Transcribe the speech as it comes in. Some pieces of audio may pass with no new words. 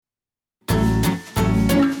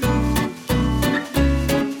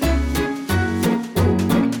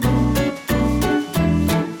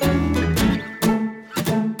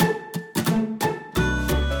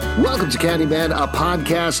to Candyman, a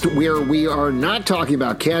podcast where we are not talking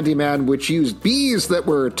about Candyman, which used bees that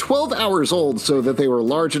were 12 hours old so that they were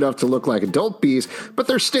large enough to look like adult bees, but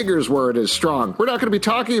their stingers weren't as strong. We're not going to be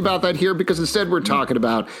talking about that here because instead we're talking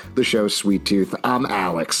about the show Sweet Tooth. I'm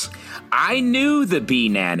Alex. I knew the bee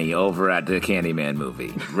nanny over at the Candyman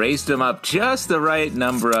movie. Raised him up just the right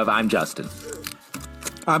number of... I'm Justin.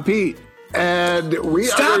 I'm Pete. And we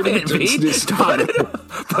Stop it, Pete. Stop it.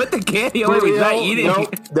 Put the candy away. He's not eating.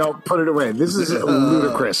 No, put it away. This is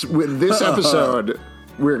ludicrous. With this episode,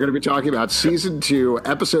 we're going to be talking about Season 2,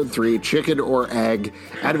 Episode 3, Chicken or Egg,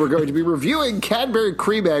 and we're going to be reviewing Cadbury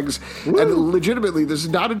Creme eggs. Woo. And legitimately, this is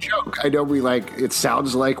not a joke. I know it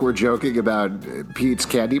sounds like we're joking about Pete's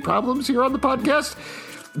candy problems here on the podcast.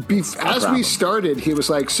 As we started, he was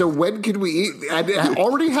like, so when can we eat? And I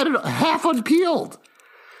already had it half unpeeled.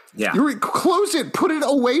 Yeah. Close it. Put it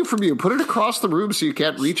away from you. Put it across the room so you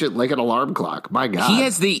can't reach it like an alarm clock. My God. He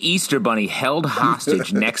has the Easter Bunny held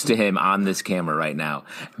hostage next to him on this camera right now.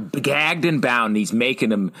 Gagged and bound. He's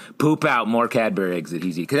making him poop out more Cadbury eggs that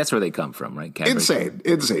he's eating. Because that's where they come from, right? Cadbury. Insane.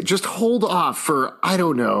 Just hold off for,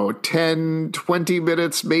 10, 20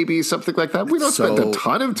 minutes, maybe, something like that. We don't spend a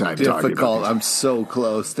ton of time talking about it. I'm so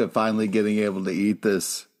close to finally getting able to eat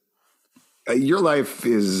this. Your life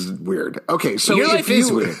is weird. Okay, so your life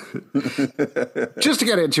is weird. Just to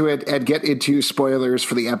get into it and get into spoilers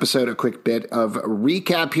for the episode, a quick bit of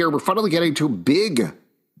recap here. We're finally getting to big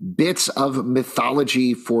bits of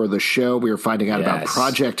mythology for the show. We are finding out about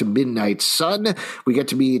Project Midnight Sun. We get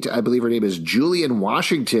to meet, I believe her name is Julian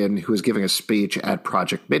Washington, who is giving a speech at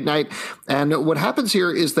Project Midnight. And what happens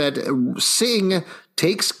here is that Singh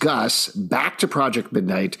takes Gus back to Project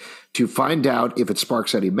Midnight to find out if it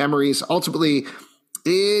sparks any memories. Ultimately,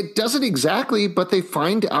 it doesn't exactly, but they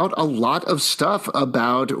find out a lot of stuff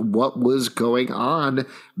about what was going on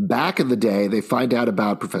back in the day. They find out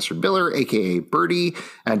about Professor Miller, a.k.a. Birdie,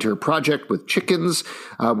 and her project with chickens.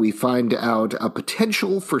 We find out a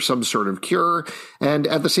potential for some sort of cure. And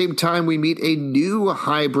at the same time, we meet a new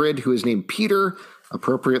hybrid who is named Peter.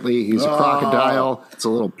 Appropriately, he's a crocodile. It's a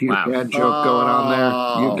little Peter Pan joke going on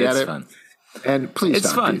there. You get it. Fun. And please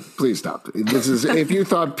stop, Pete. Please stop. This is if you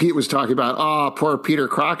thought Pete was talking about, poor Peter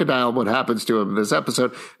Crocodile, what happens to him in this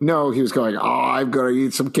episode? No, he was going, I'm going to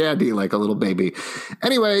eat some candy like a little baby.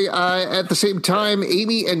 Anyway, at the same time,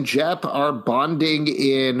 Amy and Jep are bonding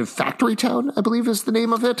in Factory Town, I believe is the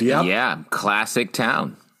name of it. Yep. Yeah, classic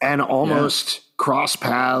town. And almost cross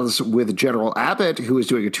paths with General Abbott, who is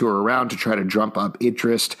doing a tour around to try to drum up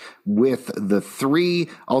interest with the three.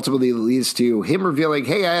 Ultimately, it leads to him revealing,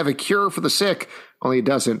 hey, I have a cure for the sick. Only he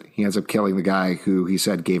doesn't. He ends up killing the guy who he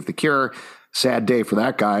said gave the cure. Sad day for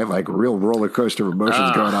that guy, like real roller coaster of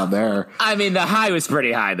emotions going on there. I mean, the high was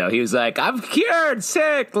pretty high, though. He was like, I'm cured,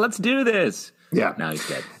 sick, let's do this. Yeah. Now he's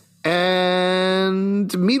dead.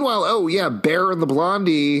 And meanwhile, Bear and the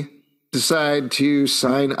Blondie decide to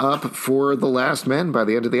sign up for The Last Men by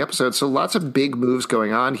the end of the episode. So lots of big moves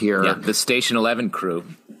going on here. Yeah, the Station 11 crew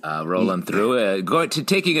rolling through,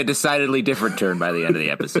 taking a decidedly different turn by the end of the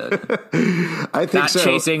episode. I think Not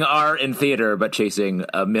chasing art in theater, but chasing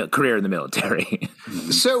a career in the military.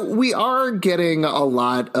 So we are getting a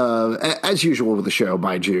lot of, as usual with the show,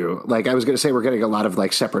 mind you, like I was going to say, we're getting a lot of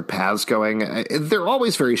like separate paths going. They're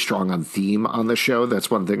always very strong on theme on the show.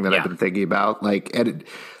 That's one thing that I've been thinking about.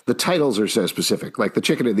 The titles are so specific, like the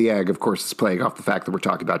chicken and the egg. Of course, it's playing off the fact that we're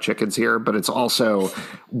talking about chickens here, but it's also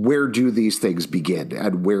where do these things begin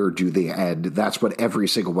and where do they end? That's what every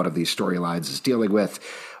single one of these storylines is dealing with.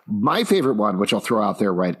 My favorite one, which I'll throw out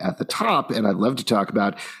there right at the top, and I'd love to talk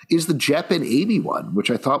about, is the Jep and Amy one, which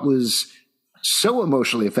I thought was so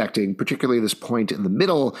emotionally affecting, particularly this point in the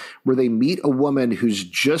middle where they meet a woman who's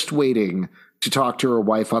just waiting to talk to her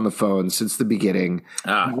wife on the phone since the beginning.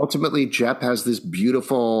 And ultimately, Jep has this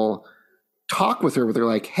beautiful talk with her where they're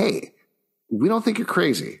like, hey, we don't think you're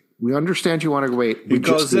crazy. We understand you want to wait. He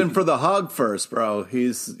goes in for the hug first, bro.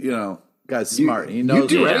 He's, guy's smart. He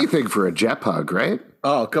knows. You'd do anything for a Jep hug, right?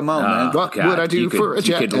 Oh, come on, man. What would I do for a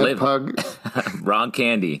Jep hug? Wrong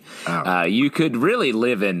candy. You could really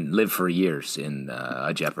live for years in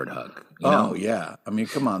a Jeopard hug. Yeah. I mean,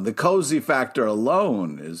 come on. The cozy factor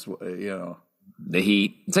alone is, The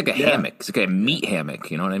heat. It's like a hammock. It's like a meat hammock.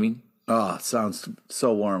 You know what I mean? Oh, it sounds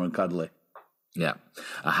so warm and cuddly. Yeah.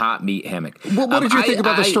 A hot meat hammock. Well, what did you think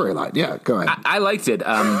about the storyline? Yeah, go ahead. I liked it.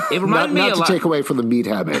 It reminded me a lot. Not to take away from the meat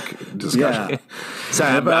hammock discussion.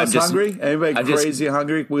 Sorry, Anybody hungry? Anybody crazy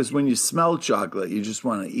hungry? Because when you smell chocolate, you just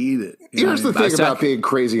want to eat it. Here's the thing about being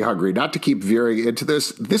crazy hungry. Not to keep veering into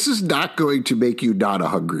this. This is not going to make you not a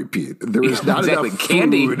hungry Pete. There is not enough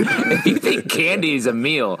candy. food. If you think candy is a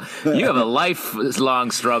meal, you have a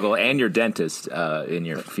lifelong struggle, and your dentist in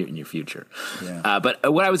your future. Yeah.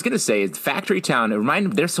 But what I was going to say is Factory Town.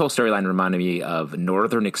 This whole storyline reminded me of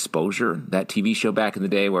Northern Exposure, that TV show back in the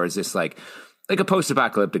day, where it's this like a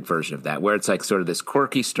post-apocalyptic version of that, where it's like sort of this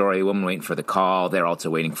quirky story, a woman waiting for the call, they're also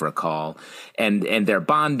waiting for a call, and they're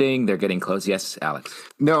bonding, they're getting close. Yes, Alex?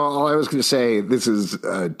 No, all I was going to say, this is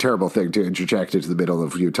a terrible thing to interject into the middle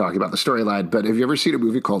of you talking about the storyline, but have you ever seen a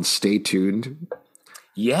movie called Stay Tuned?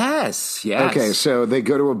 Yes. Okay, so they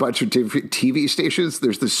go to a bunch of TV stations.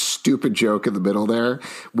 There's this stupid joke in the middle there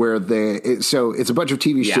where it's a bunch of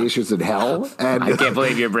TV stations in hell. And I can't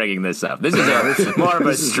believe you're bringing this up. This is more of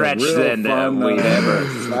a stretch than we'd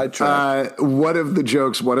ever. One of the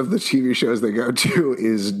jokes, one of the TV shows they go to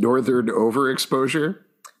is Northern Overexposure.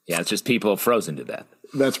 Yeah, it's just people frozen to death.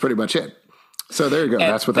 That's pretty much it. So there you go.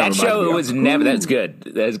 And that's what that show was never. That's good.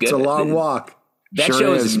 That's good. It's a long walk. That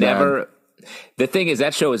show is never. Man. The thing is,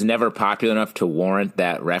 that show is never popular enough to warrant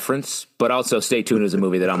that reference, but also Stay Tuned is a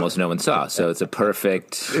movie that almost no one saw, so it's a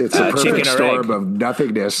perfect chicken storm of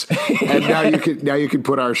nothingness. And now you can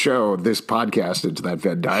put our show, this podcast, into that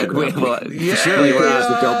Venn diagram. Surely we're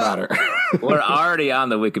that don't matter. We're already on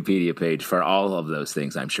the Wikipedia page for all of those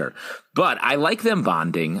things, I'm sure. But I like them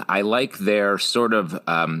bonding. I like their sort of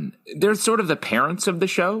they're sort of the parents of the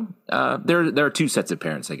show. There are two sets of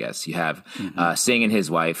parents, I guess. You have Singh and his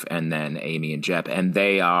wife, and then Amy and Jep, and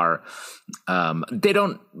they are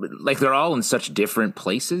they're all in such different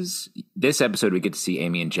places. This episode we get to see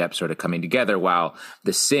Amy and Jep sort of coming together, while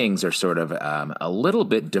the Singhs are sort of a little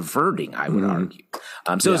bit diverting, I would argue.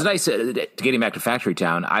 So it's nice getting back to Factory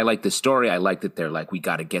Town. I like the story. I like that they're like, we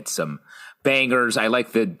got to get some bangers. I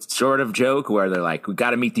like the sort of joke where they're like, we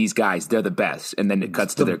got to meet these guys. They're the best. And then it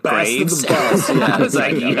cuts to their graves. I was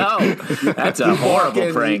like, yo, that's a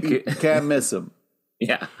horrible prank. You can't miss them.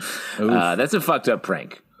 Yeah. That's a fucked up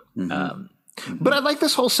prank. Mm-hmm. But I like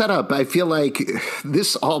this whole setup. I feel like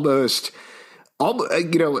this almost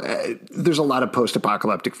there's a lot of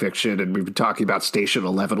post-apocalyptic fiction, and we've been talking about Station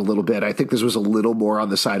 11 a little bit. I think this was a little more on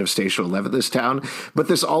the side of Station 11 this town, but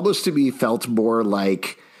this almost to me felt more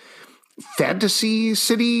like Fantasy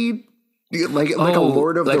City, like a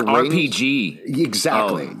Lord of the Rings RPG.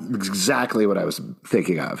 Exactly what I was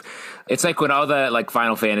thinking of. It's like when all the like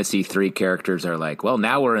Final Fantasy 3 characters are like, well,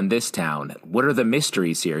 now we're in this town. What are the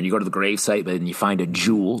mysteries here? And you go to the gravesite, and you find a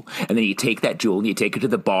jewel, and then you take that jewel and you take it to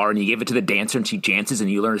the bar and you give it to the dancer, and she dances,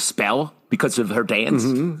 and you learn a spell because of her dance.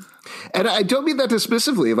 Mm-hmm. And I don't mean that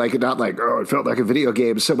dismissively, like not like, it felt like a video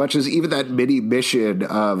game, so much as even that mini mission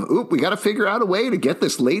of, we got to figure out a way to get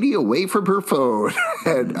this lady away from her phone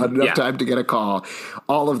and enough time to get a call.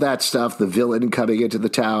 All of that stuff, the villain coming into the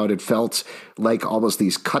town, it felt like almost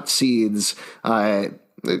these cutscenes.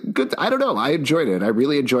 Good. I don't know. I enjoyed it. I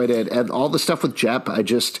really enjoyed it. And all the stuff with Jep, I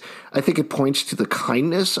think it points to the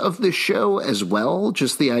kindness of this show as well.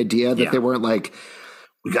 Just the idea that they weren't like,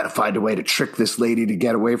 we got to find a way to trick this lady to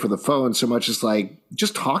get away from the phone, so much as like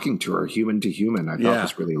just talking to her human to human. I thought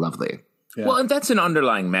was really lovely. Yeah. Well, and that's an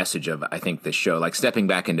underlying message of, I think, this show, like stepping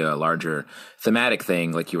back into a larger thematic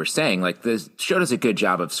thing, like you were saying, like the show does a good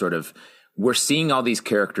job of sort of, we're seeing all these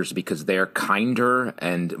characters because they're kinder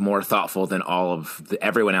and more thoughtful than all of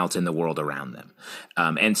everyone else in the world around them.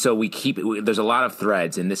 And so there's a lot of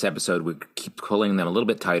threads in this episode. We keep pulling them a little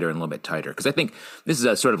bit tighter and a little bit tighter. Because I think this is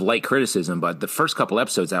a sort of light criticism, but the first couple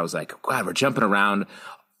episodes, I was like, God, we're jumping around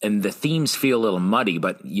and the themes feel a little muddy.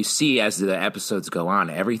 But you see, as the episodes go on,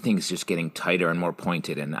 everything's just getting tighter and more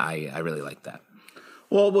pointed. And I really like that.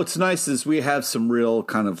 Well, what's nice is we have some real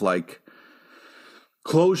kind of like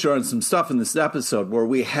closure on some stuff in this episode where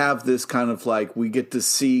we have this kind of like, we get to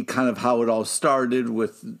see kind of how it all started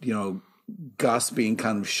with, Gus being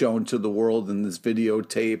kind of shown to the world in this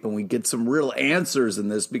videotape, and we get some real answers in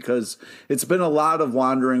this because it's been a lot of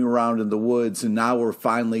wandering around in the woods, and now we're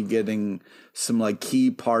finally getting some like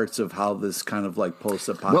key parts of how this kind of like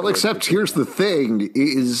post-apocalyptic. Well, except here's the thing: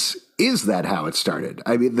 is that how it started?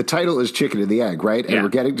 I mean, the title is Chicken and the Egg, right? And we're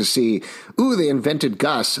getting to see, they invented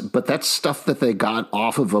Gus, but that's stuff that they got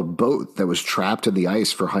off of a boat that was trapped in the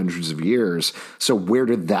ice for hundreds of years. So where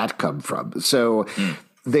did that come from? So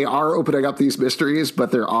they are opening up these mysteries,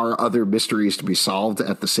 but there are other mysteries to be solved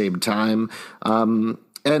at the same time.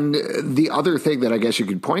 And the other thing that I guess you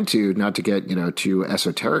could point to, not to get, too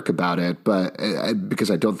esoteric about it, but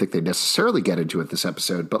because I don't think they necessarily get into it this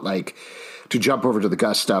episode, but like to jump over to the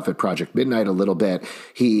Gus stuff at Project Midnight a little bit,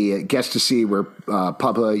 he gets to see where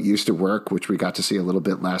Papa used to work, which we got to see a little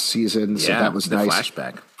bit last season. So that was nice.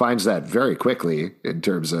 Flashback. Finds that very quickly in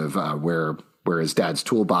terms of where his dad's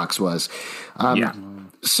toolbox was.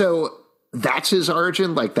 So that's his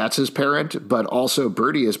origin, like that's his parent, but also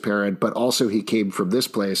Birdie is parent, but also he came from this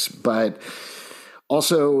place. But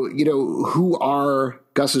also, who are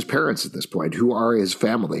Gus's parents at this point? Who are his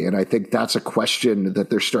family? And I think that's a question that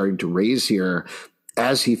they're starting to raise here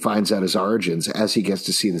as he finds out his origins, as he gets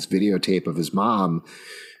to see this videotape of his mom.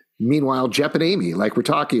 Meanwhile, Jep and Amy, like we're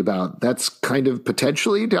talking about, that's kind of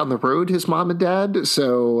potentially down the road, his mom and dad.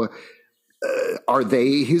 So are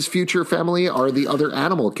they his future family? Are the other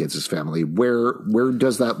animal kids his family? Where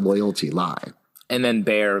does that loyalty lie? And then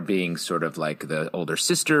Bear being sort of like the older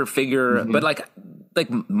sister figure, but like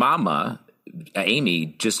Mama, Amy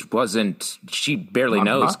just wasn't. She barely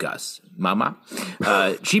knows Gus. Mama,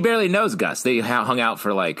 she barely knows Gus. They hung out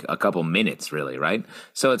for like a couple minutes, really, right?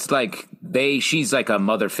 So it's like she's like a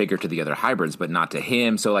mother figure to the other hybrids, but not to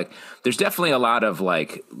him. So like, there's definitely a lot of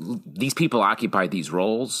like these people occupy these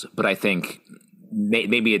roles, but I think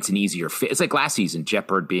maybe it's an easier fit. It's like last season,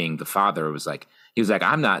 Jeopard being the father was like. He was like,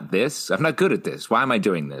 I'm not good at this. Why am I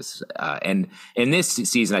doing this? And in this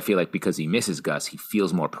season, I feel like because he misses Gus, he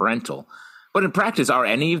feels more parental. But in practice, are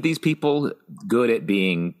any of these people good at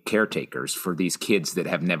being caretakers for these kids that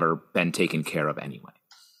have never been taken care of anyway?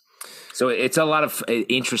 So it's a lot of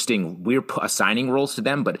interesting, we're assigning roles to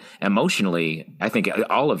them, but emotionally, I think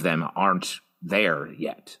all of them aren't there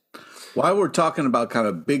yet. While we're talking about kind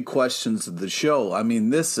of big questions of the show, I mean,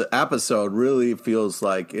 this episode really feels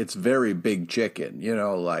like it's very big chicken,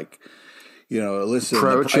 listen.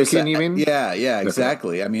 Pro chicken, you mean? Yeah,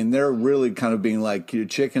 exactly. I mean, they're really kind of being like,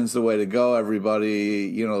 chicken's the way to go,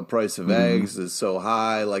 everybody. The price of eggs is so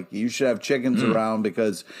high. Like, you should have chickens around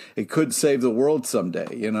because it could save the world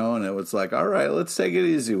someday, And it was like, all right, let's take it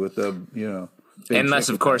easy with the, Unless,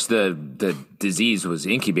 of course, the disease was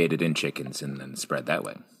incubated in chickens and then spread that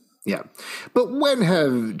way. Yeah. But when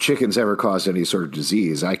have chickens ever caused any sort of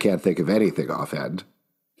disease? I can't think of anything offhand.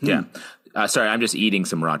 Yeah. Sorry, I'm just eating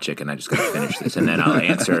some raw chicken. I just got to finish this, and then I'll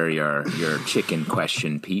answer your chicken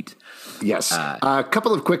question, Pete. Yes. A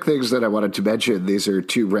couple of quick things that I wanted to mention. These are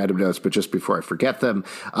two random notes, but just before I forget them.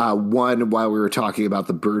 One, while we were talking about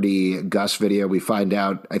the Birdie Gus video, we find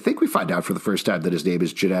out for the first time that his name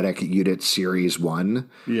is Genetic Unit Series 1.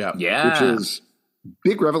 Yeah. Which is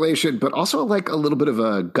big revelation, but also like a little bit of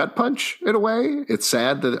a gut punch in a way. It's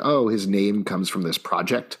sad that, his name comes from this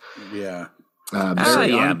project. Yeah.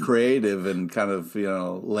 Very uncreative and kind of,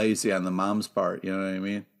 lazy on the mom's part. You know what I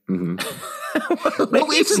mean? Mm-hmm.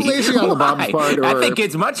 Well, it's lazy on the mom's part. I think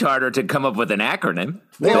it's much harder to come up with an acronym.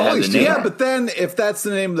 But then if that's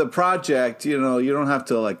the name of the project, you don't have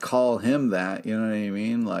to like call him that. You know what I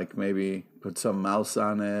mean? Like maybe put some mouse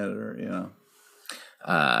on it or,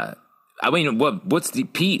 I mean, what's the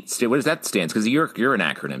Pete? What does that stand? Because you're an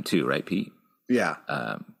acronym too, right, Pete? Yeah.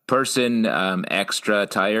 Person extra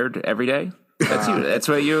tired every day. That's you. That's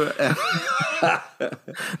what you.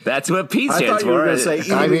 That's what Pete stands for. He'd like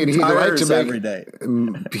to make every day.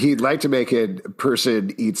 He'd like to make it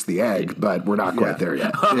person eats the egg, but we're not quite there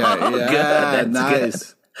yet. Good. Nice.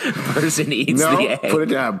 Good. Person eats the egg. Put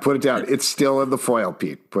it down. It's still in the foil,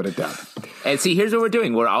 Pete. Put it down. And see, here's what we're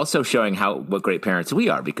doing. We're also showing what great parents we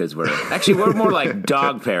are because we're more like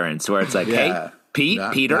dog parents, where it's like, hey,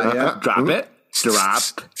 Peter, drop it. Drop.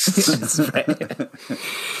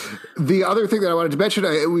 The other thing that I wanted to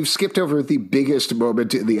mention, we've skipped over the biggest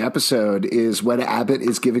moment in the episode, is when Abbott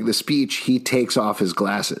is giving the speech, he takes off his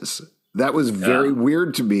glasses. That was very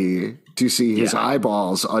weird to me to see his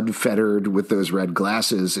eyeballs unfettered with those red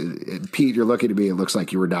glasses. Pete, you're looking at me. It looks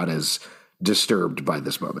like you were not as disturbed by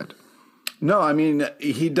this moment. No, I mean,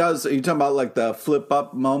 he does. Are you talking about like the flip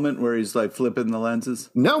up moment where he's like flipping the lenses?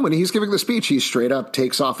 No, when he's giving the speech, he straight up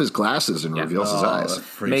takes off his glasses and reveals his eyes.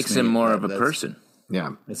 Makes him more of a person.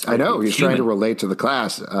 Yeah, I know. He's trying to relate to the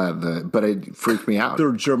class, but it freaked me out.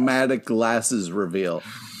 The dramatic glasses reveal.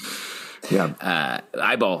 Yeah,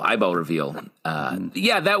 eyeball reveal.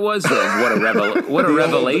 That was what a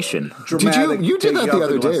revelation. You did that the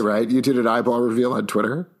other day, right? You did an eyeball reveal on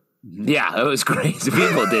Twitter. Yeah, it was crazy.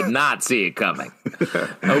 People did not see it coming.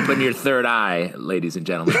 Open your third eye, ladies and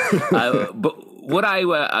gentlemen. But what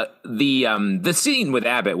the scene with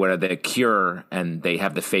Abbott where the cure and they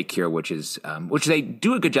have the fake cure, which they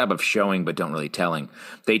do a good job of showing but don't really telling.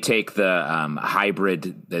 They take the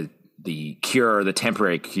hybrid, the the cure, the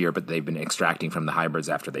temporary cure, but they've been extracting from the hybrids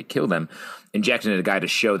after they kill them, injecting a guy to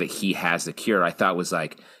show that he has the cure, I thought was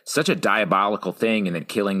like such a diabolical thing. And then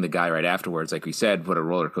killing the guy right afterwards, like we said, what a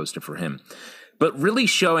roller coaster for him. But really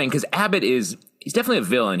showing, because Abbott he's definitely a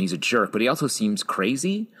villain. He's a jerk, but he also seems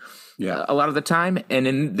crazy a lot of the time. And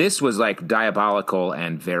in this was like diabolical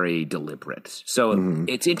and very deliberate. So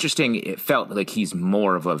it's interesting. It felt like he's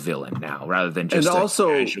more of a villain now rather than just and also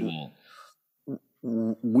casual.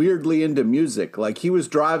 Weirdly into music. Like he was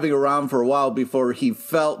driving around for a while before he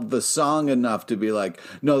felt the song enough to be like,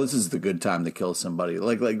 no, this is the good time to kill somebody.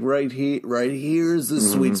 Like right here's the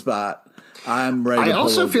sweet spot. I'm ready. I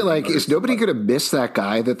also feel like, is nobody going to miss that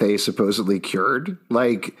guy that they supposedly cured?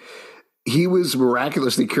 Like, he was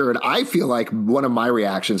miraculously cured. I feel like one of my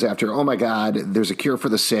reactions after, oh my God, there's a cure for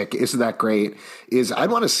the sick, isn't that great, is I'd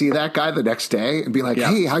want to see that guy the next day and be like,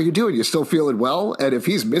 hey, how you doing? You still feeling well? And if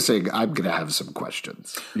he's missing, I'm going to have some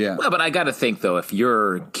questions. Yeah. Well, but I got to think, though, if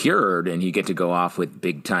you're cured and you get to go off with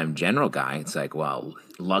big-time general guy, it's like, well,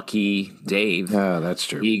 lucky Dave. Yeah, that's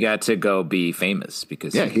true. He got to go be famous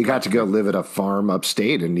because he got to go live at a farm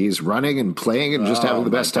upstate, and he's running and playing and just having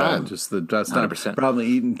the best time. Just the best time. 100%. Probably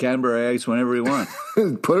eating Cadbury eggs whenever he wants.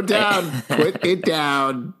 Put it down. Put it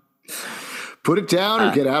down. Put it down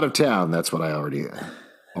or get out of town. That's what I always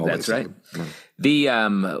That's say. right.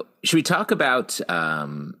 The should we talk about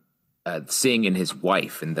Singh and his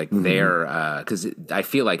wife and like their because I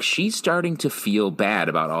feel like she's starting to feel bad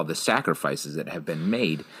about all the sacrifices that have been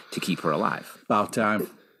made to keep her alive. About time.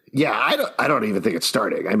 Yeah, I don't even think it's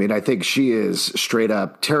starting. I mean, I think she is straight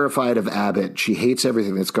up terrified of Abbott. She hates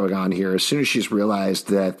everything that's going on here. As soon as she's realized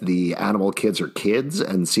that the animal kids are kids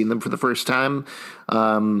and seen them for the first time.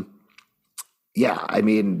 Yeah, I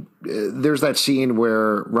mean, there's that scene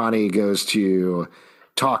where Ronnie goes to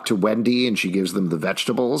talk to Wendy and she gives them the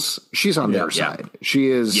vegetables. She's on their side. She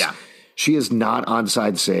is. Yeah. She is not on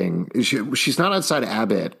side Singh. She's not on side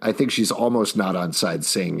Abbott. I think she's almost not on side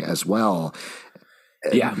Singh as well.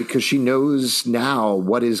 Yeah, because she knows now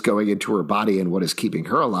what is going into her body and what is keeping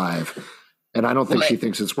her alive. And I don't think she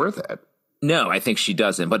thinks it's worth it. No, I think she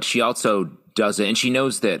doesn't. But she also doesn't. And she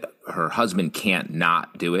knows that her husband can't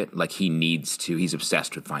not do it. Like he needs to. He's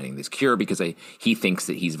obsessed with finding this cure because he thinks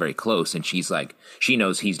that he's very close. And she's like, she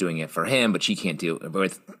knows he's doing it for him, but she can't deal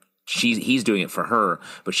with he's doing it for her,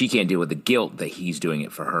 but she can't deal with the guilt that he's doing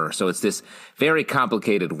it for her. So it's this very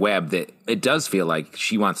complicated web that it does feel like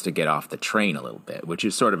she wants to get off the train a little bit, which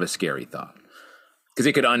is sort of a scary thought. Because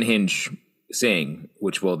it could unhinge Singh,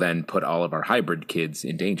 which will then put all of our hybrid kids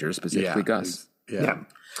in danger, specifically Gus. Yeah.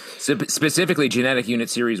 Specifically Genetic Unit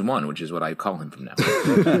Series 1, which is what I call him from now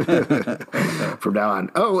on. From now on.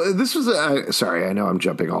 Oh, this was sorry, I know I'm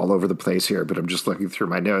jumping all over the place here, but I'm just looking through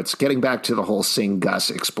my notes. Getting back to the whole Singh Gus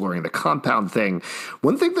exploring the compound thing.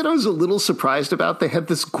 One thing that I was a little surprised about, they had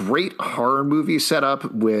this great horror movie set up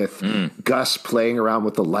with Gus playing around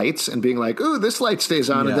with the lights and being like, oh, this light stays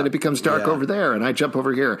on and then it becomes dark over there and I jump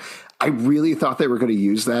over here. I really thought they were going to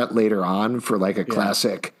use that later on for like a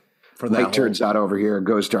classic light turns out over here,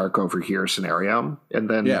 goes dark over here scenario. And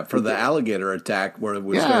then for the alligator attack where it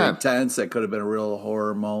was very tense, that could have been a real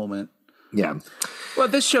horror moment. Yeah. Well,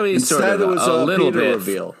 this show is sort of a little Peter bit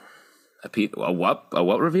reveal. A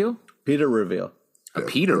what reveal? Peter reveal. A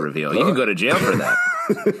Peter reveal. You can go to jail for that.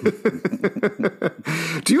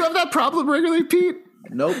 Do you have that problem regularly, Pete?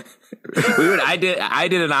 Nope. I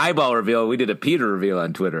did an eyeball reveal. We did a Peter reveal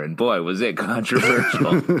on Twitter, and boy, was it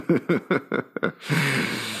controversial.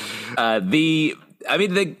 The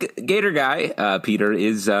Gator guy, Peter,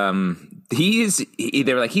 is they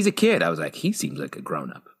were like, he's a kid. I was like, he seems like a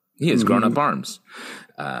grown up. He has grown up arms,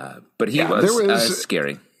 but he was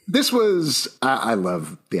scary. This was, I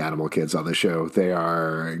love the animal kids on the show. They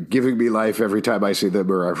are giving me life every time I see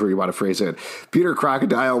them, or however you want to phrase it. Peter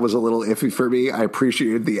Crocodile was a little iffy for me. I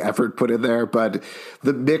appreciated the effort put in there, but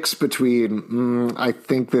the mix between, I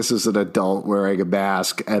think this is an adult wearing a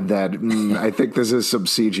mask, and then, I think this is some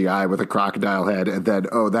CGI with a crocodile head, and then,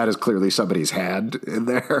 oh, that is clearly somebody's hand in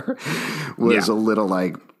there, was a little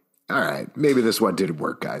like, all right, maybe this one didn't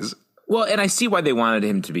work, guys. Well, and I see why they wanted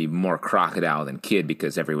him to be more crocodile than kid,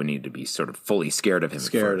 because everyone needed to be sort of fully scared of him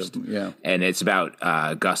at first. And it's about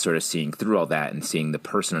Gus sort of seeing through all that and seeing the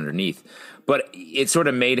person underneath. But it sort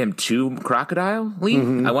of made him too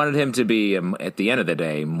crocodile-y. I wanted him to be, at the end of the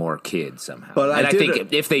day, more kid somehow. But I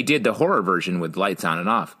think if they did the horror version with lights on and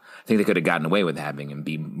off, I think they could have gotten away with having him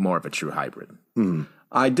be more of a true hybrid.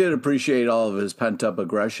 I did appreciate all of his pent-up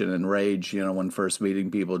aggression and rage, when first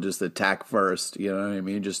meeting people, just attack first, you know what I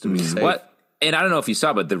mean? Just to be safe. And I don't know if you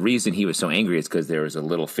saw, but the reason he was so angry is because there was a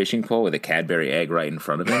little fishing pole with a Cadbury egg right in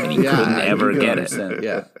front of him, and he couldn't ever get it.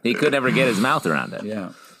 Yeah, he couldn't ever get his mouth around it.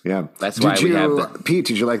 Yeah, that's why we have Pete,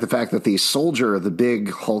 did you like the fact that the soldier, the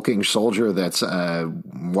big hulking soldier that's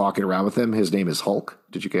walking around with him, his name is Hulk?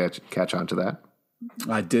 Did you catch on to that?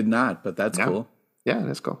 I did not, but that's cool. Yeah,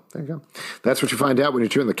 that's cool. There you go. That's what you find out when you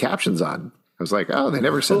turn the captions on. I was like, oh, they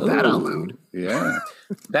never said that out loud. Yeah,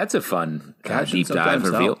 that's a fun deep dive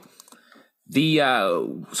reveal.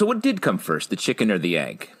 So what did come first, the chicken or the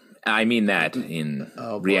egg? I mean that in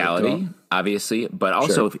reality, obviously, but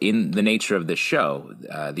also in the nature of the show,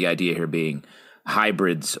 the idea here being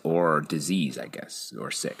hybrids or disease, I guess,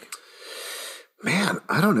 or sick. Man,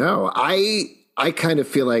 I don't know. I kind of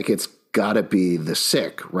feel like it's got to be the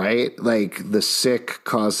sick, right? Like the sick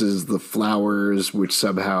causes the flowers, which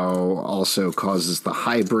somehow also causes the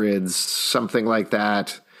hybrids, something like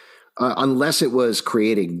that. Unless it was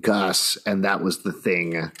creating Gus, and that was the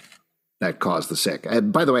thing that caused the sick.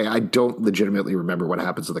 And by the way, I don't legitimately remember what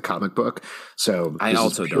happens in the comic book, so I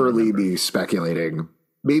also purely be speculating,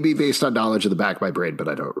 maybe based on knowledge in the back of my brain, but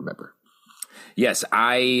I don't remember. Yes,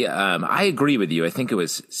 I agree with you. I think it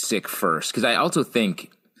was sick first, because I also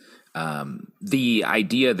think the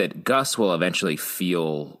idea that Gus will eventually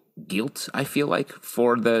feel guilt, I feel like,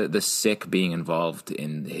 for the sick being involved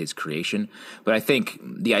in his creation. But I think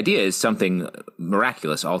the idea is something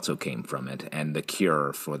miraculous also came from it, and the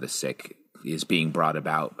cure for the sick is being brought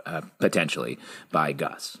about potentially by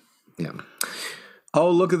Gus. Yeah. Oh,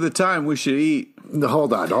 look at the time. We should eat.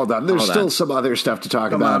 Hold on. There's still some other stuff to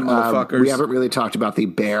talk about. Motherfuckers. We haven't really talked about the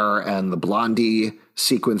bear and the blondie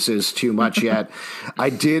sequences too much yet. I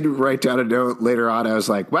did write down a note later on. I was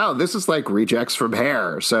like, wow, this is like rejects from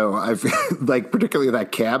Hair. So I've like particularly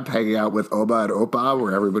that camp hanging out with Oma and Opa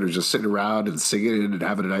where everybody was just sitting around and singing and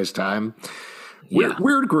having a nice time.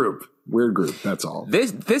 Weird group. That's all.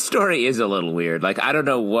 This story is a little weird. Like, I don't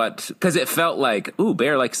know what, because it felt like, ooh,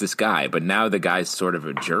 Bear likes this guy, but now the guy's sort of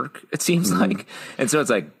a jerk, it seems like. And so it's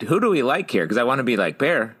like, who do we like here? Because I want to be like,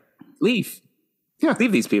 Bear, leave. Yeah.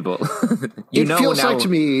 Leave these people. It feels like to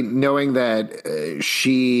me, knowing that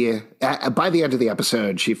she, by the end of the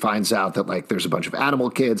episode, she finds out that like there's a bunch of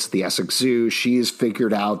animal kids at the Essex Zoo. She's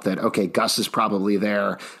figured out that, okay, Gus is probably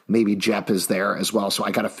there. Maybe Jep is there as well. So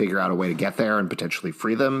I got to figure out a way to get there and potentially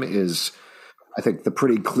free them is, I think, the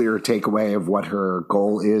pretty clear takeaway of what her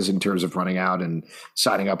goal is in terms of running out and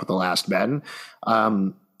signing up with the Last Men.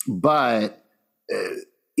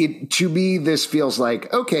 To me, this feels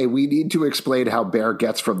like, okay, we need to explain how Bear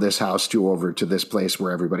gets from this house over to this place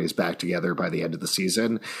where everybody's back together by the end of the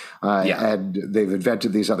season. And they've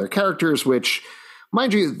invented these other characters, which,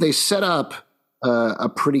 mind you, they set up a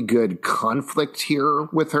pretty good conflict here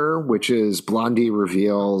with her, which is Blondie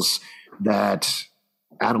reveals that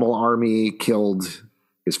Animal Army killed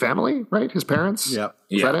his family, right? His parents? Yep.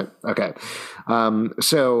 Is that it? Okay.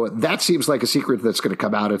 So that seems like a secret that's going to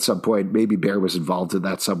come out at some point. Maybe Bear was involved in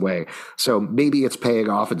that some way. So maybe it's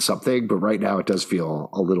paying off in something, but right now it does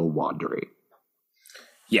feel a little wandery.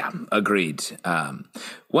 Yeah, agreed.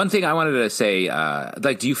 One thing I wanted to say,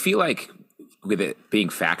 do you feel like with it being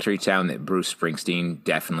Factory Town that Bruce Springsteen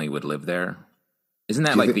definitely would live there? Isn't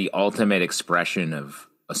that like the ultimate expression of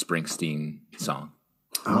a Springsteen song?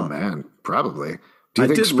 Oh, man, probably. Do you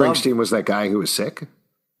think Springsteen was that guy who was sick?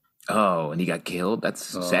 Oh, and he got killed?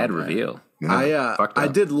 That's a sad reveal. Yeah, I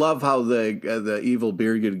did love how the evil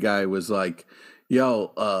bearded guy was like,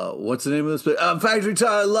 yo, what's the name of this place? Factory Town,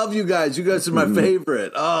 I love you guys. You guys are my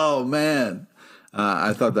favorite. Oh, man.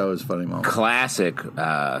 I thought that was a funny moment. Classic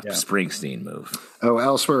Springsteen move. Oh,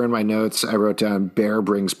 elsewhere in my notes, I wrote down Bear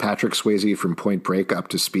brings Patrick Swayze from Point Break up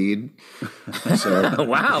to speed. So,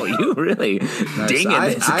 wow, you really dinging this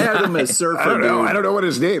guy. I had him as Surfer. I don't know what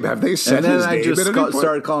his name. Have they said his name? And then I just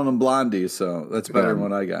started calling him Blondie, so that's better than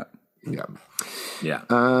what I got. Yeah.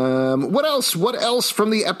 What else? What else from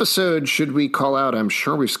the episode should we call out? I'm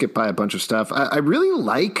sure we skipped by a bunch of stuff. I really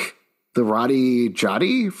like the Roddy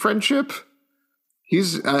Jody friendship.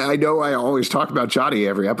 I know I always talk about Johnny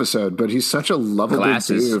every episode, but he's such a lovable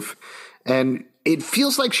dude. And it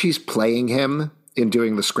feels like she's playing him in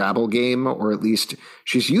doing the Scrabble game, or at least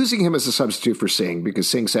she's using him as a substitute for Singh, because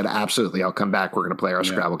Singh said, absolutely, I'll come back. We're going to play our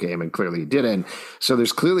Scrabble game. And clearly he didn't. So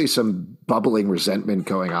there's clearly some bubbling resentment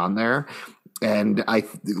going on there. And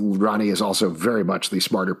Ronnie is also very much the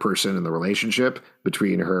smarter person in the relationship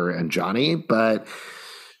between her and Johnny. But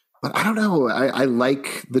I don't know. I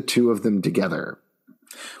like the two of them together.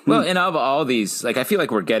 Well, and of all these, like, I feel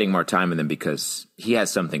like we're getting more time with him because he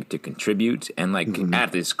has something to contribute. And, like,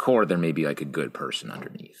 at his core, there may be, like, a good person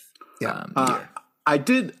underneath. I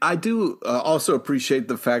do also appreciate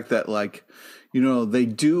the fact that, like, you know, they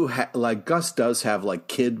do like Gus does have like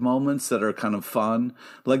kid moments that are kind of fun.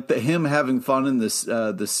 Like him having fun in this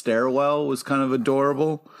the stairwell was kind of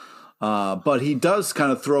adorable. But he does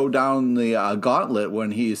kind of throw down the gauntlet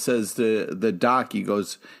when he says to the doc, he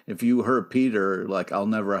goes, "If you hurt Peter, like, I'll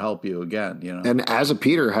never help you again." You know. And as a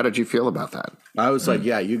Peter, how did you feel about that? I was like,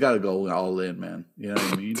 "Yeah, you got to go all in, man." You know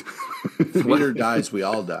what I mean? If Peter dies, we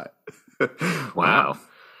all die. Wow.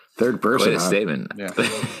 Third person. Quite a statement. Yeah.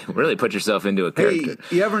 Really put yourself into a character.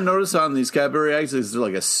 Hey, you ever notice on these Cadbury eggs, there's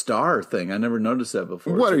like a star thing? I never noticed that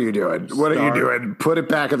before. What are you doing? What are you doing? Put it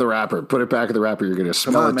back in the wrapper. Put it back in the wrapper. You're going to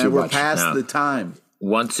smell it too much. We're past the time.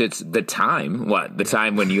 Once it's the time, what? The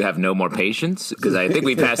time when you have no more patience? Because I think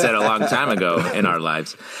we passed that a long time ago in our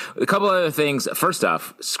lives. A couple other things. First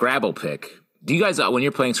off, Scrabble pick. Do you guys, when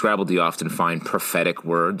you're playing Scrabble, do you often find prophetic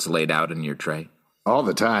words laid out in your tray? All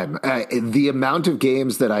the time. The amount of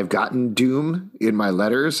games that I've gotten Doom in my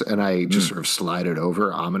letters and I just sort of slide it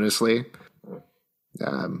over ominously.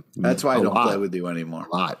 That's why I don't play with you anymore.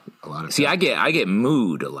 A lot of See, I get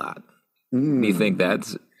mood a lot. Do you think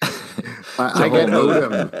that's... I get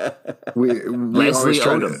Odom. Leslie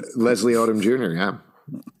Odom. Leslie Odom Jr.,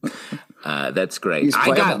 yeah. That's great.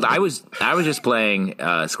 I was just playing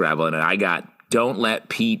Scrabble and I got "Don't let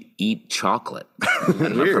Pete eat chocolate"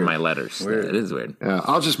 for my letters. It is weird.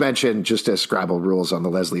 I'll just mention, just as Scrabble rules on the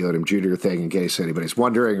Leslie Odom Jr. thing, in case anybody's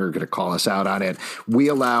wondering or going to call us out on it, we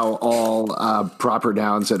allow all proper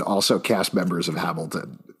nouns and also cast members of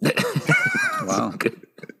Hamilton. Wow.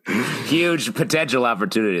 Huge potential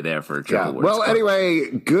opportunity there for triple words. Well, anyway,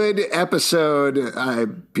 good episode. It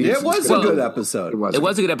was a good episode. It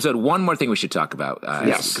was a good episode. One more thing we should talk about.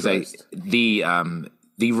 Yes. Because the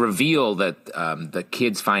reveal that the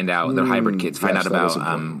kids find out, the hybrid kids find out about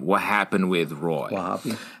what happened with Roy.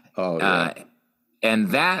 Oh, yeah. And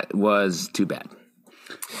that was too bad.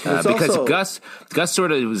 Because Gus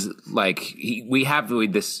sort of was like, we have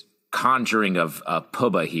this conjuring of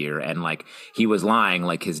Pubba here, and like he was lying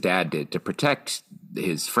like his dad did to protect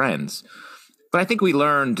his friends. But I think we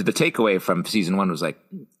learned, the takeaway from season 1 was like,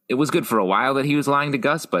 it was good for a while that he was lying to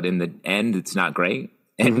Gus, but in the end, it's not great.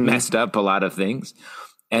 It messed up a lot of things.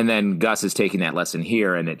 And then Gus is taking that lesson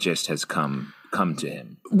here, and it just has come to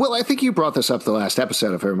him. Well, I think you brought this up the last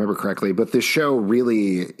episode, if I remember correctly, but this show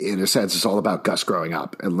really, in a sense, is all about Gus growing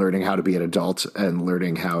up and learning how to be an adult and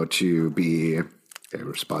learning how to be a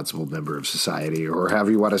responsible member of society, or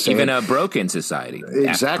however you want to say Even it. a broken society.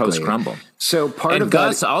 Exactly. Post-crumble. So part of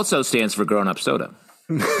Gus that also stands for grown-up soda.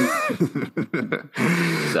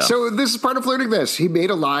 So this is part of learning this. He made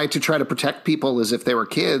a lie to try to protect people as if they were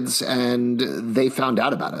kids, and they found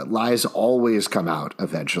out about it. Lies always come out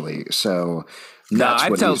eventually. So no,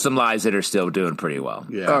 I've told some lies that are still doing pretty well.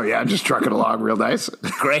 Yeah. Oh yeah, just trucking along real nice.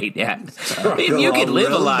 Great, yeah. You can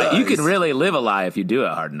live a lie. Nice. You can really live a lie if you do it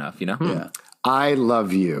hard enough, you know? Yeah. I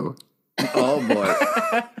love you. Oh boy.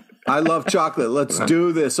 I love chocolate. Let's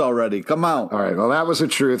do this already. Come on. All right. Well, that was the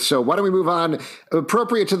truth. So why don't we move on?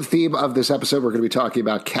 Appropriate to the theme of this episode, we're going to be talking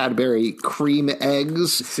about Cadbury Creme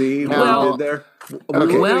eggs. See what we did there?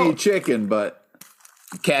 Okay. We'll eat chicken, but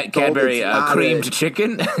Cadbury creamed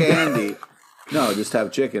chicken? Candy. No, just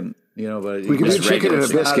have chicken. You know, but we can do chicken and a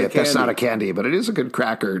biscuit. That's not a candy, but it is a good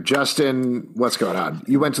cracker. Justin, what's going on?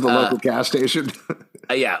 You went to the local gas station?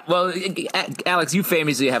 Yeah. Well, Alex, you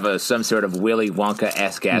famously have some sort of Willy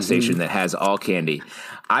Wonka-esque gas station that has all candy.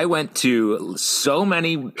 I went to so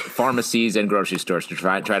many pharmacies and grocery stores to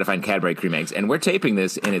try to find Cadbury cream eggs, and we're taping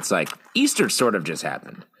this, and it's like Easter sort of just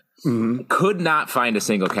happened. Could not find a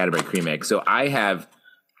single Cadbury cream egg, so I have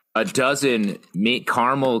a dozen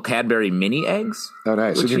caramel Cadbury mini eggs. Oh,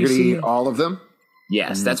 nice. So you're going to eat all of them?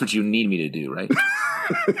 Yes, that's what you need me to do, right?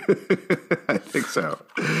 I think so.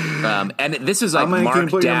 And this is like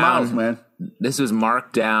marked down, man. This was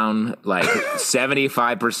marked down like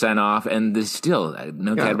 75% off, and there's still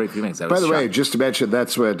no Cadbury cream eggs. By the way, just to mention,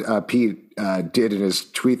 that's what Pete did in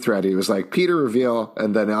his tweet thread. He was like, Peter reveal,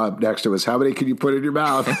 and then up next to was, how many can you put in your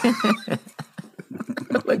mouth?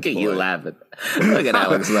 Look at you laughing. Look at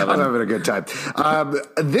Alex laughing. I'm having a good time.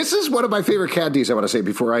 This is one of my favorite candies, I want to say,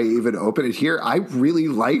 before I even open it here. I really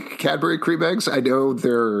like Cadbury cream eggs. I know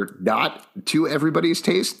they're not to everybody's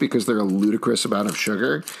taste because they're a ludicrous amount of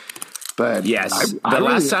sugar. But yes,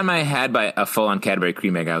 last time I had a full-on Cadbury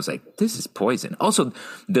cream egg, I was like, this is poison. Also,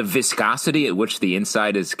 the viscosity at which the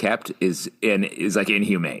inside is kept is like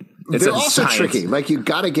inhumane. They're also tricky. Like, you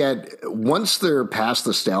got to get, once they're past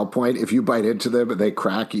the stale point, if you bite into them and they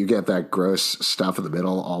crack, you get that gross stuff in the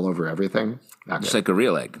middle all over everything. Just like a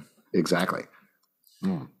real egg. Exactly.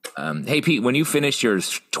 Hey, Pete, when you finished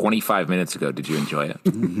yours 25 minutes ago, did you enjoy it?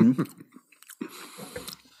 Mm-hmm.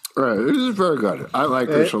 This is very good. I like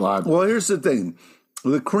this a lot. Well, here's the thing.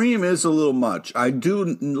 The cream is a little much. I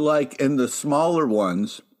do like in the smaller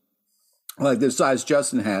ones, like the size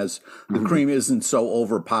Justin has, the cream isn't so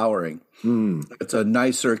overpowering. It's a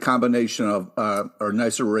nicer combination of, or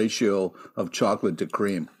nicer ratio of chocolate to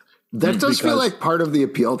cream. That does feel like part of the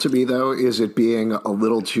appeal to me, though, is it being a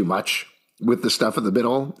little too much with the stuff in the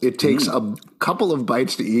middle. It takes a couple of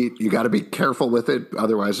bites to eat. You got to be careful with it.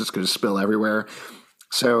 Otherwise, it's going to spill everywhere.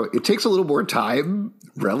 So it takes a little more time,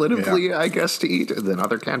 relatively, I guess, to eat than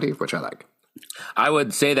other candy, which I like. I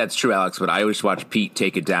would say that's true, Alex, but I always watch Pete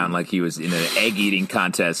take it down like he was in an egg eating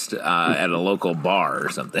contest at a local bar or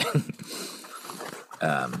something.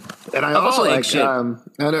 And I also like, and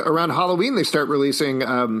around Halloween, they start releasing,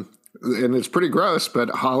 and it's pretty gross,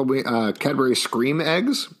 but Halloween Cadbury Creme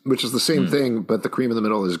eggs, which is the same thing, but the cream in the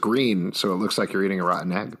middle is green, so it looks like you're eating a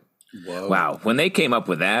rotten egg. Whoa. Wow. When they came up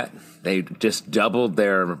with that, they just doubled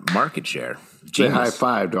their market share. They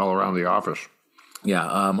high-fived all around the office.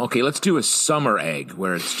 Yeah. Okay, let's do a summer egg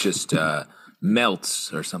where it's just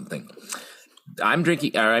melts or something. I'm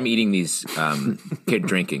eating these,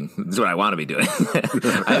 drinking. This is what I want to be doing.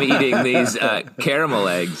 I'm eating these caramel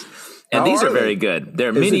eggs, and these are very good.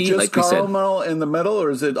 They're mini, it just like we said. Caramel in the middle, or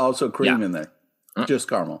is it also cream in there? Just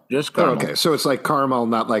caramel. Just caramel. Oh, okay, so it's like caramel,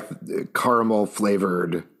 not like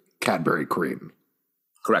caramel-flavored Cadbury cream.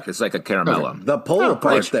 Correct. It's like a caramello. Okay. The polar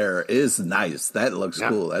part there is nice. That looks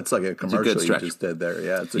cool. That's like a commercial you just did there.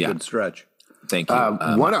 Yeah, it's a good stretch. Thank you.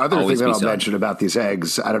 One other thing that I'll mention about these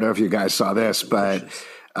eggs, I don't know if you guys saw this, but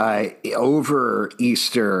over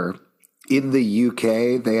Easter in the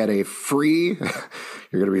UK, they had a free, you're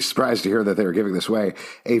going to be surprised to hear that they were giving this away,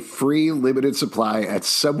 a free limited supply at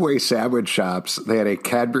Subway sandwich shops. They had a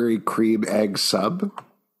Cadbury Creme egg sub.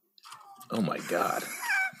 Oh, my God.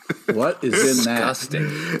 What is in that?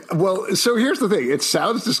 Disgusting. Well, so here's the thing. It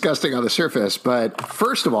sounds disgusting on the surface, but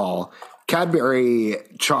first of all, Cadbury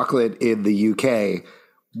chocolate in the UK,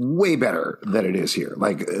 way better than it is here.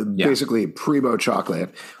 Like basically primo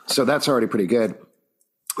chocolate. So that's already pretty good.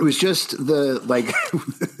 It was just it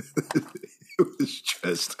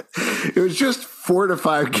was just 4 to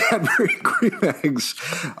 5 Cadbury cream eggs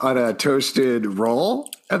on a toasted roll,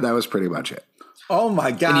 and that was pretty much it. Oh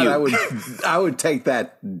my God! I would take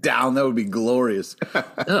that down. That would be glorious.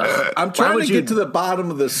 I'm trying to get to the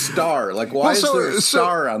bottom of the star. Like, why is there a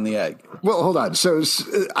star on the egg? Well, hold on. So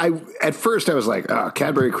at first I was like, oh,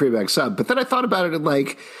 Cadbury cream egg sub, but then I thought about it and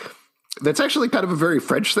like, that's actually kind of a very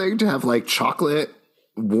French thing to have like chocolate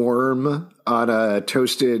warm on a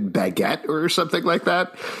toasted baguette or something like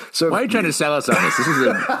that. So why are you trying to sell us on this? This is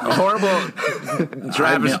a horrible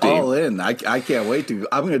travesty. I'm all in. I can't wait to.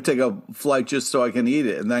 I'm going to take a flight just so I can eat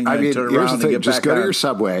it, and then turn around and get just back go on. to your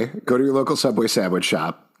Subway, go to your local Subway sandwich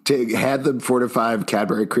shop, hand them 4 to 5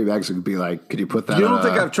 Cadbury cream eggs, and be like, "Could you put that?" You don't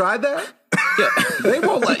think I've tried that? Yeah, they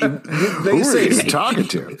won't let you. They Who say are you talking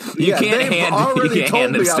to? They've already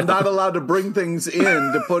told me I'm not allowed to bring things in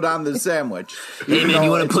to put on the sandwich. Hey man, you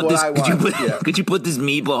want to put this? Could you put this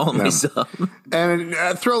meatball on my sub? And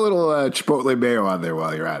throw a little Chipotle mayo on there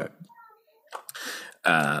while you're at it.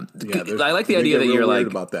 I like the idea that you're like,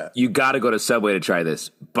 about that. You got to go to Subway to try this.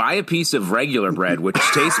 Buy a piece of regular bread, which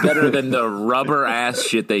tastes better than the rubber ass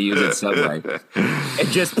shit they use at Subway, and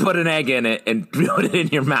just put an egg in it and put it in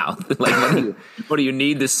your mouth. Like, what do you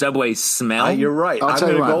need the Subway smell? You're right. I'm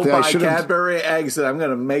going to go buy Cadbury eggs and I'm going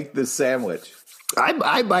to make the sandwich.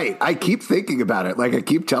 I might. I keep thinking about it. Like I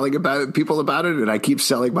keep telling people about it, and I keep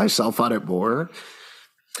selling myself on it more.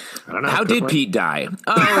 I don't know. How did Pete die?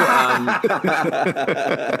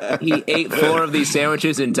 He ate 4 of these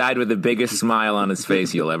sandwiches and died with the biggest smile on his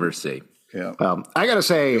face you'll ever see. Yeah. I got to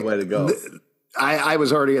say, good way to go. I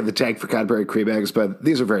was already in the tank for Cadbury cream eggs, but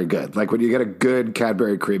these are very good. Like when you get a good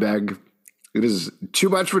Cadbury cream egg, it is too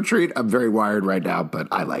much of a treat. I'm very wired right now, but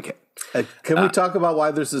I like it. Can we talk about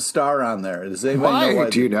why there's a star on there? Does anybody know why?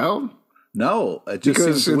 Do you know? No, it just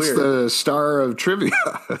because seems it's weird. The star of trivia.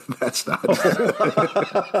 That's not.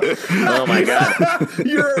 Oh my God,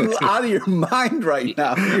 you're out of your mind right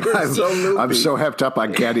now. I'm so hepped up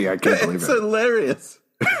on candy. I can't believe it. It's hilarious.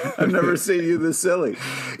 I've never seen you this silly.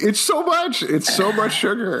 It's so much. It's so much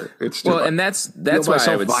sugar. It's well, and that's why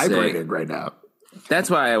I would vibrated say right now. That's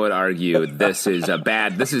why I would argue this is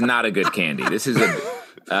not a good candy. This is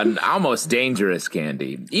an almost dangerous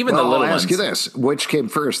candy. Even the little ones. I'll ask you this: which came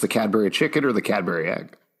first, the Cadbury chicken or the Cadbury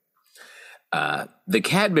egg? The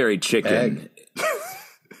Cadbury chicken. Egg.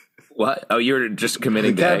 What? Oh, you were just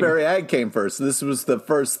committing the to Cadbury egg came first. This was the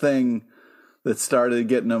first thing that started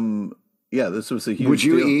getting them Yeah, this was a huge Would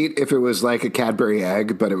you deal. eat if it was like a Cadbury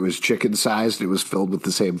egg, but it was chicken sized and it was filled with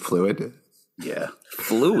the same fluid? Yeah.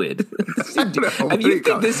 Fluid. I don't know. What do You you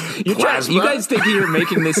call think it? this? You guys think you're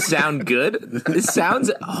making this sound good? This sounds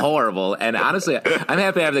horrible. And honestly, I'm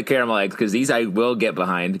happy to have the caramel eggs because these I will get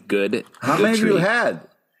behind. Good. How good many have you treat. had?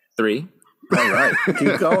 3. All right.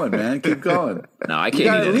 Keep going, man. Keep going. No, I You can't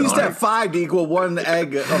got eat at it least all. have 5 to equal 1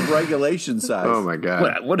 egg of regulation size. Oh, my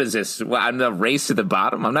God. What is this? I'm the race to the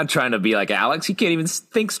bottom? I'm not trying to be like Alex. You can't even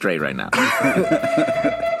think straight right now.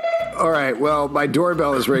 All right. Well, my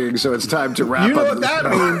doorbell is ringing, so it's time to wrap You know up. what that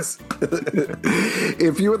means.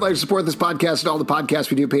 If you would like to support this podcast and all the podcasts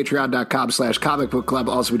we do, patreon.com/comic book club.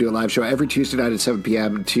 Also, we do a live show every Tuesday night at 7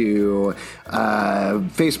 p.m. to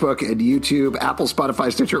Facebook and YouTube, Apple,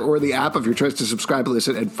 Spotify, Stitcher, or the app of your choice to subscribe,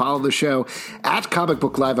 listen, and follow the show at Comic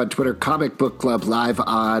Book Live on Twitter, Comic Book Club Live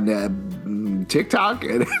on TikTok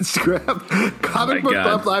and Instagram,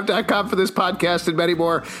 comicbookclublive.com for this podcast and many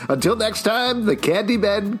more. Until next time, the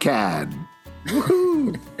Candymen can.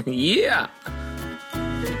 Woohoo! Yeah.